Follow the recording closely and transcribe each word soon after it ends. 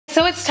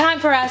So it's time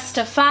for us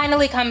to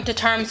finally come to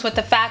terms with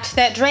the fact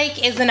that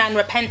Drake is an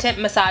unrepentant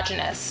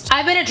misogynist.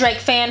 I've been a Drake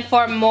fan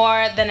for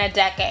more than a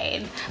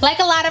decade. Like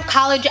a lot of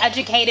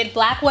college-educated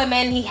black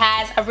women, he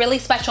has a really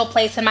special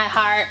place in my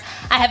heart.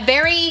 I have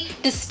very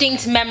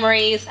distinct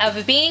memories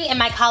of being in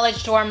my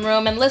college dorm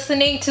room and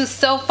listening to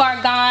So Far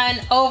Gone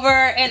over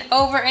and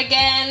over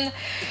again.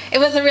 It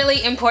was a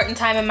really important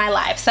time in my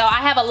life, so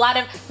I have a lot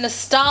of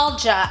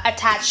nostalgia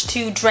attached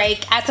to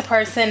Drake as a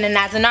person and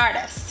as an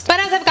artist. But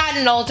as I've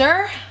gotten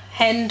older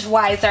and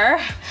wiser,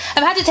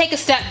 I've had to take a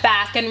step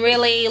back and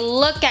really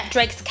look at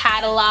Drake's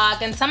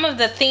catalog and some of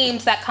the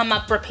themes that come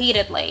up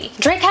repeatedly.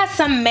 Drake has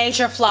some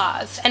major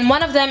flaws, and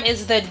one of them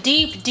is the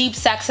deep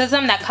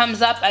sexism that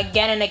comes up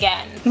again and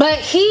again. But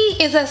he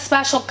is a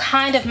special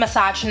kind of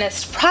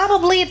misogynist,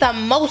 probably the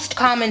most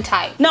common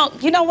type. No,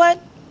 you know what?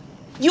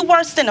 You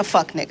worse than a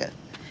fuck nigga.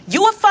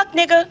 You a fuck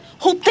nigga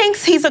who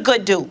thinks he's a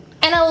good dude.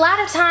 And a lot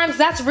of times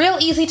that's real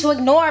easy to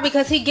ignore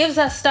because he gives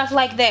us stuff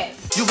like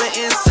this. You been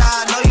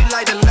inside, know you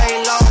like to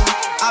lay low.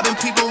 I've been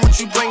peeping what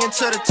you bringing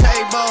to the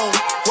table.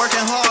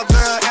 Working hard,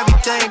 girl,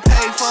 everything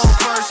paid for.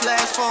 First,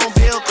 last phone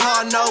bill,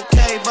 car, no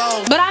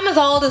cable. But I'm as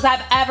old as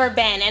I've ever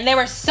been, and there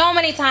were so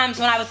many times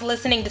when I was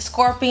listening to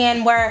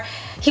Scorpion where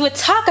he would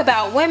talk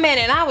about women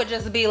and I would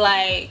just be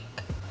like,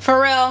 for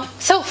real?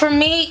 So for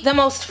me, the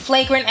most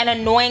flagrant and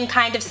annoying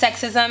kind of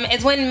sexism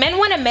is when men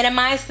want to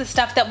minimize the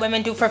stuff that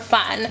women do for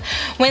fun,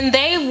 when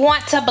they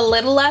want to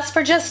belittle us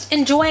for just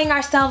enjoying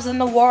ourselves in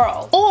the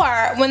world,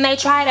 or when they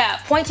try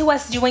to point to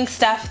us doing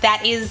stuff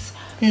that is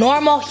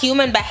normal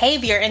human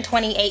behavior in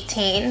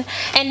 2018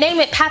 and name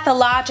it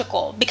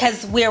pathological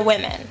because we're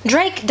women.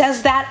 Drake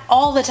does that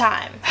all the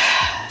time.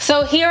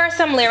 So here are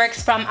some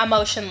lyrics from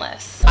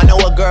Emotionless. I know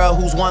a girl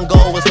whose one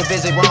goal was to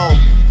visit Rome.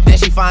 Then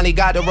she finally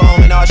got to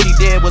Rome and all she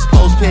did was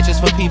post pictures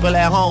for people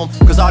at home.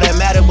 Cause all that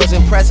mattered was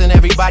impressing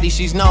everybody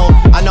she's known.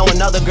 I know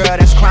another girl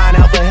that's crying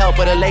out for help,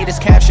 but her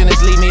latest caption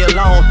is leave me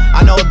alone.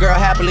 I know a girl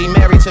happily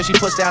married till she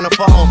puts down the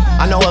phone.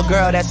 I know a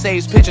girl that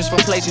saves pictures from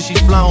places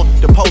she's flown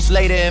to post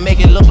later and make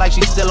it look like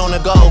she's still on the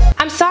go.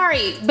 I'm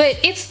sorry, but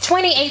it's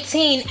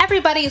 2018.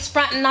 Everybody's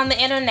fronting on the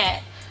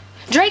internet.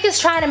 Drake is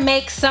trying to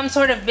make some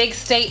sort of big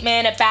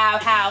statement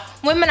about how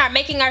women are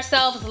making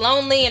ourselves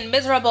lonely and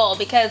miserable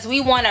because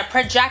we want to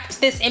project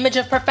this image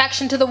of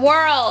perfection to the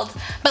world.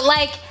 But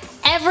like,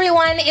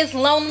 everyone is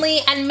lonely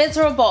and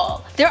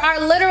miserable. There are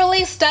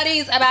literally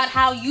studies about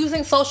how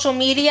using social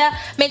media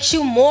makes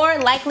you more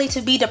likely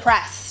to be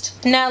depressed.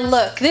 Now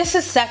look, this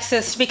is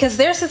sexist because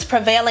there's this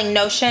prevailing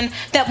notion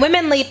that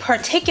women lead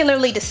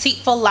particularly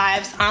deceitful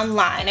lives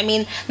online. I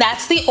mean,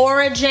 that's the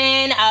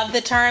origin of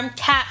the term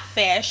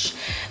catfish.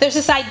 There's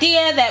this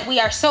idea that we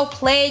are so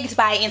plagued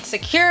by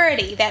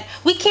insecurity that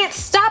we can't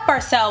stop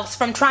ourselves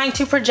from trying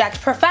to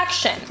project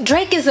perfection.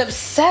 Drake is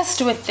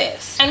obsessed with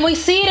this, and we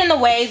see it in the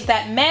ways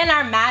that men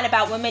are mad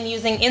about women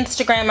using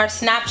Instagram or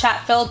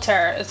Snapchat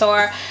filters,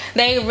 or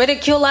they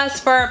ridicule us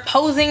for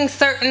posing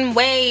certain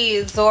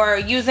ways or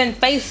using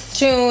Facetune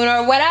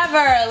or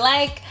whatever.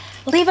 Like,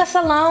 leave us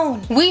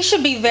alone. We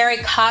should be very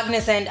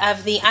cognizant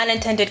of the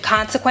unintended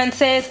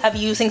consequences of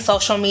using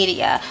social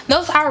media.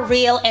 Those are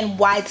real and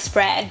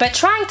widespread, but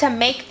trying to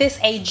make this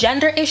a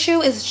gender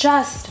issue is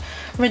just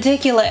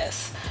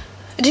ridiculous.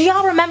 Do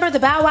y'all remember the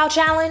Bow Wow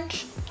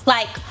challenge?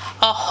 Like,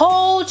 a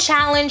whole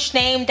challenge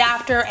named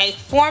after a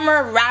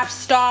former rap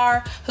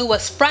star who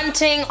was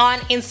fronting on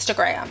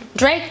Instagram.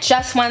 Drake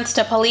just wants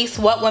to police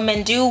what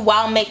women do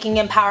while making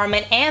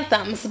empowerment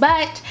anthems,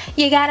 but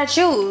you gotta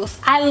choose.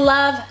 I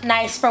love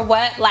Nice for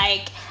What,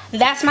 like,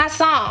 that's my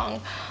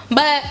song.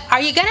 But are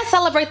you gonna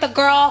celebrate the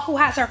girl who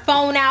has her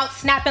phone out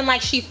snapping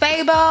like she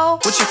Fabo?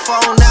 With your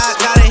phone out,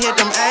 gotta hit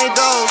them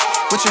angles.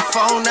 With your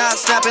phone out,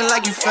 snapping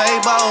like you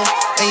Fabo.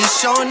 And you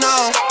showing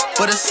off,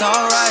 but it's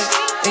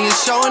alright. And you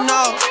showing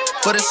off,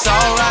 but it's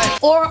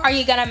alright. Or are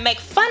you gonna make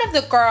fun of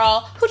the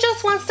girl who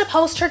just wants to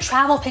post her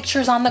travel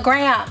pictures on the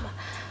gram?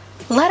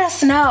 Let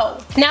us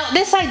know. Now,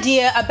 this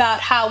idea about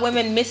how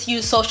women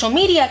misuse social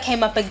media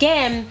came up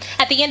again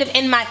at the end of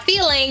In My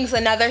Feelings,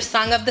 another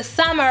song of the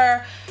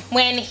summer,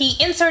 when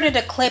he inserted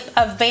a clip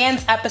of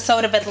Van's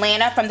episode of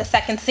Atlanta from the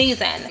second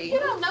season. You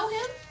don't know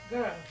him?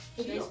 Girl,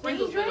 He is fine.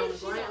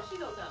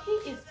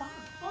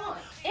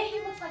 And he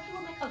looks like he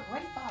would make a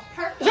great father.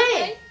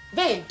 Perfect.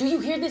 Van, do you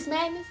hear this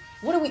madness?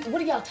 What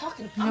are y'all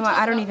talking about? You know what?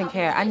 I don't even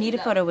care. I need a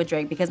photo with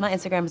Drake because my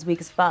Instagram is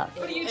weak as fuck.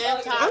 What are you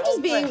talking I'm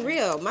just being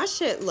real. My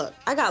shit, look,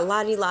 I got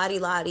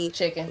Lottie,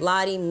 Chicken.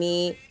 Lottie,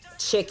 me,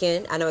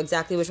 chicken. I know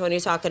exactly which one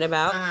you're talking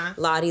about.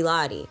 Lottie,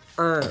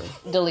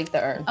 Delete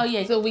the urn. Oh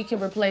yeah, so we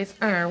can replace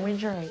urn with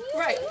Drake.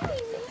 Right.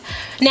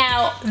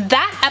 Now,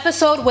 that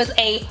episode was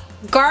a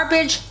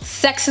garbage,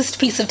 sexist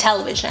piece of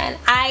television.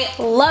 I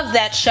love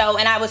that show,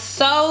 and I was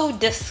so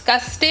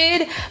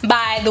disgusted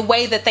by the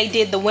way that they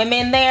did the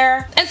women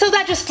there. And so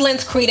that just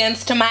lends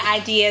credence to my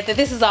idea that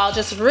this is all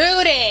just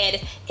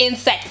rooted in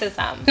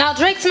sexism. Now,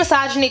 Drake's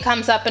misogyny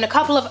comes up in a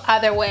couple of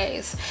other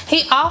ways.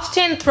 He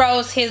often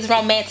throws his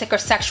romantic or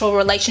sexual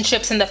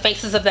relationships in the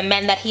faces of the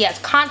men that he has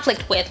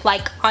conflict with,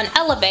 like on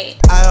Elevate.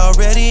 I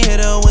already hit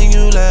her when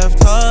you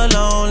left her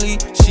lonely.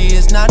 She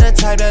not the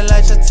type that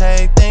likes to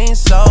take things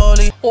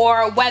slowly.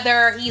 Or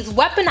whether he's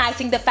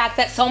weaponizing the fact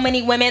that so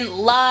many women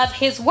love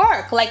his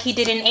work, like he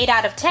did in 8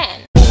 out of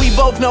 10. We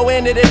both know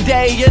end of the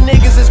day, your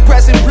niggas is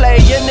pressing play,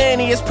 your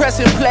nanny is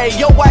pressing play,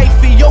 your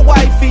wifey, your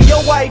wifey,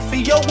 your wifey,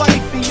 your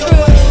wifey, your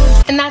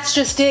wifey. And that's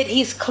just it,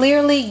 he's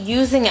clearly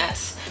using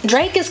us.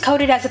 Drake is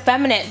coded as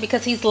effeminate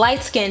because he's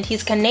light-skinned,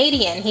 he's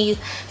Canadian, he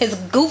is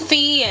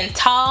goofy and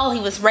tall, he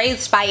was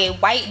raised by a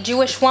white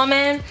Jewish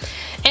woman.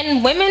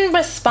 And women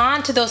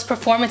respond to those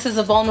performances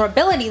of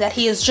vulnerability that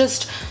he is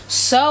just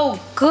so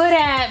good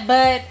at,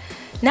 but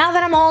now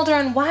that I'm older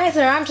and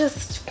wiser,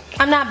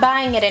 I'm not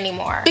buying it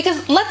anymore.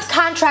 Because let's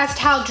contrast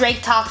how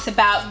Drake talks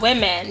about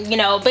women, you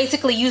know,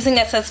 basically using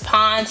us as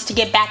pawns to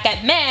get back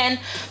at men,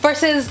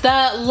 versus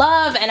the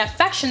love and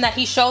affection that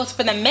he shows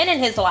for the men in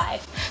his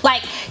life.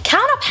 Like,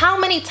 count up how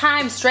many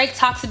times Drake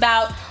talks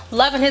about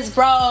loving his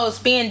bros,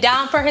 being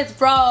down for his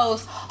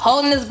bros,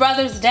 holding his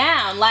brothers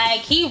down.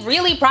 Like, he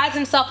really prides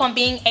himself on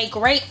being a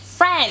great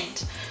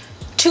friend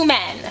to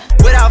men.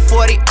 Without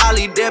 40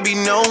 Ollie, there be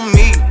no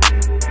me.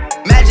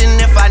 Imagine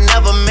if I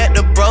never met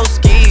the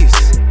broskies.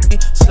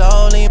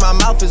 Slowly my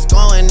mouth is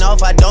going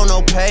off, I don't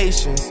know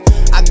patience.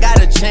 I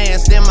got a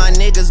chance, then my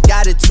niggas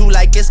got it too,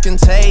 like it's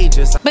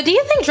contagious. But do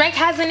you think Drake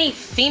has any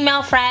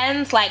female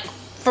friends? Like,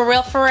 for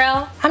real, for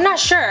real? I'm not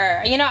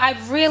sure. You know, I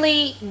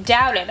really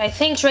doubt it. I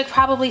think Drake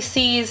probably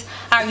sees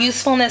our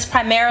usefulness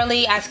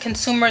primarily as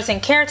consumers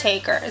and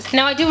caretakers.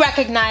 Now, I do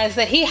recognize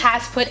that he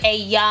has put a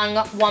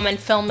young woman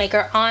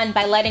filmmaker on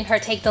by letting her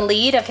take the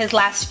lead of his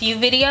last few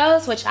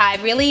videos, which I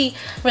really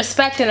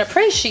respect and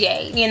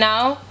appreciate, you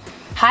know?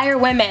 Hire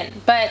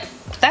women, but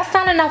that's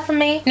not enough for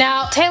me.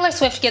 Now, Taylor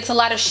Swift gets a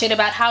lot of shit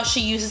about how she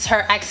uses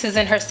her exes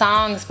in her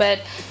songs, but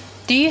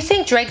do you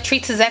think Drake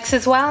treats his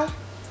exes well?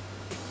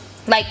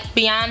 Like,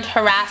 beyond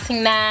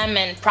harassing them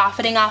and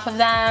profiting off of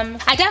them?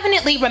 I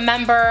definitely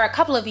remember a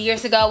couple of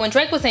years ago when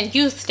Drake was in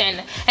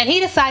Houston and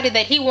he decided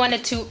that he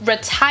wanted to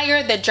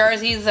retire the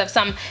jerseys of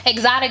some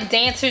exotic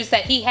dancers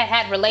that he had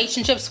had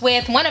relationships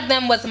with. One of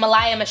them was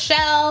Malaya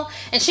Michelle,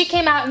 and she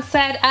came out and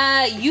said,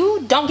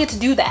 you don't get to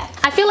do that.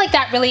 I feel like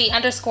that really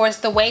underscores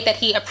the way that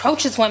he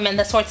approaches women,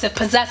 the sorts of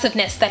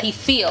possessiveness that he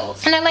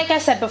feels. And like I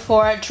said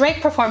before, Drake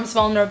performs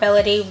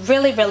vulnerability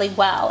really, really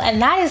well,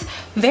 and that is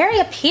very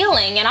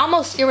appealing and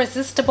almost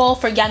irresistible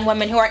for young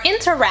women who are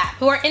into rap,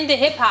 who are into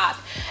hip-hop.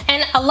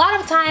 And a lot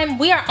of time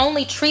we are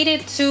only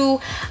treated to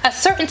a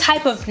certain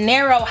type of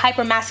narrow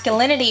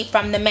hypermasculinity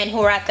from the men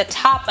who are at the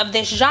top of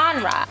this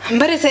genre.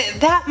 But is it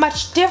that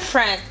much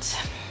different?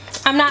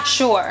 I'm not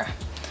sure.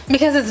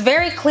 Because it's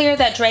very clear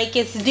that Drake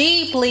is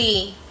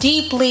deeply,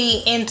 deeply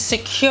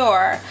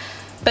insecure.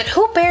 But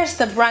who bears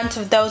the brunt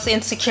of those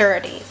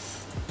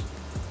insecurities?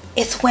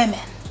 It's women.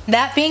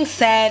 That being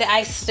said,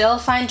 I still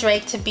find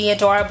Drake to be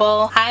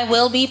adorable. I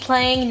will be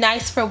playing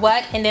Nice for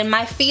What and In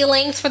My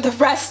Feelings for the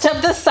rest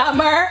of the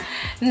summer.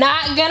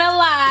 Not gonna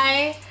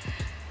lie.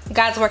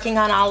 God's working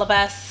on all of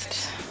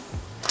us.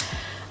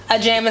 A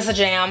jam is a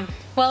jam.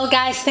 Well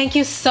guys, thank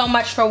you so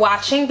much for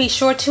watching. Be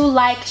sure to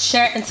like,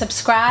 share, and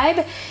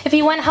subscribe. If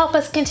you want to help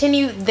us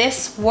continue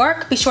this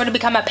work, be sure to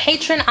become a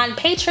patron on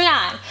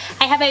Patreon.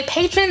 I have a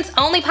patrons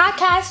only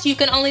podcast you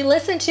can only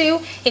listen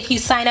to if you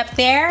sign up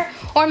there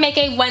or make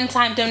a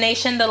one-time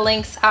donation. The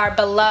links are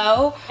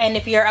below. And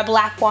if you're a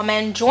Black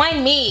woman,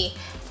 join me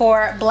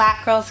for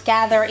Black Girls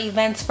Gather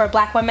events for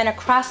Black women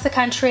across the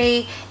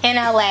country in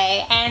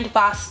LA and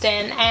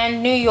Boston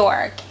and New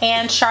York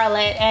and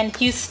Charlotte and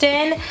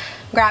Houston.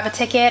 Grab a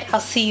ticket. I'll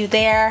see you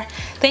there.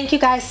 Thank you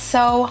guys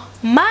so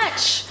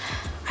much.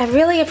 I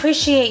really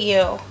appreciate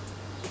you.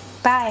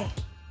 Bye.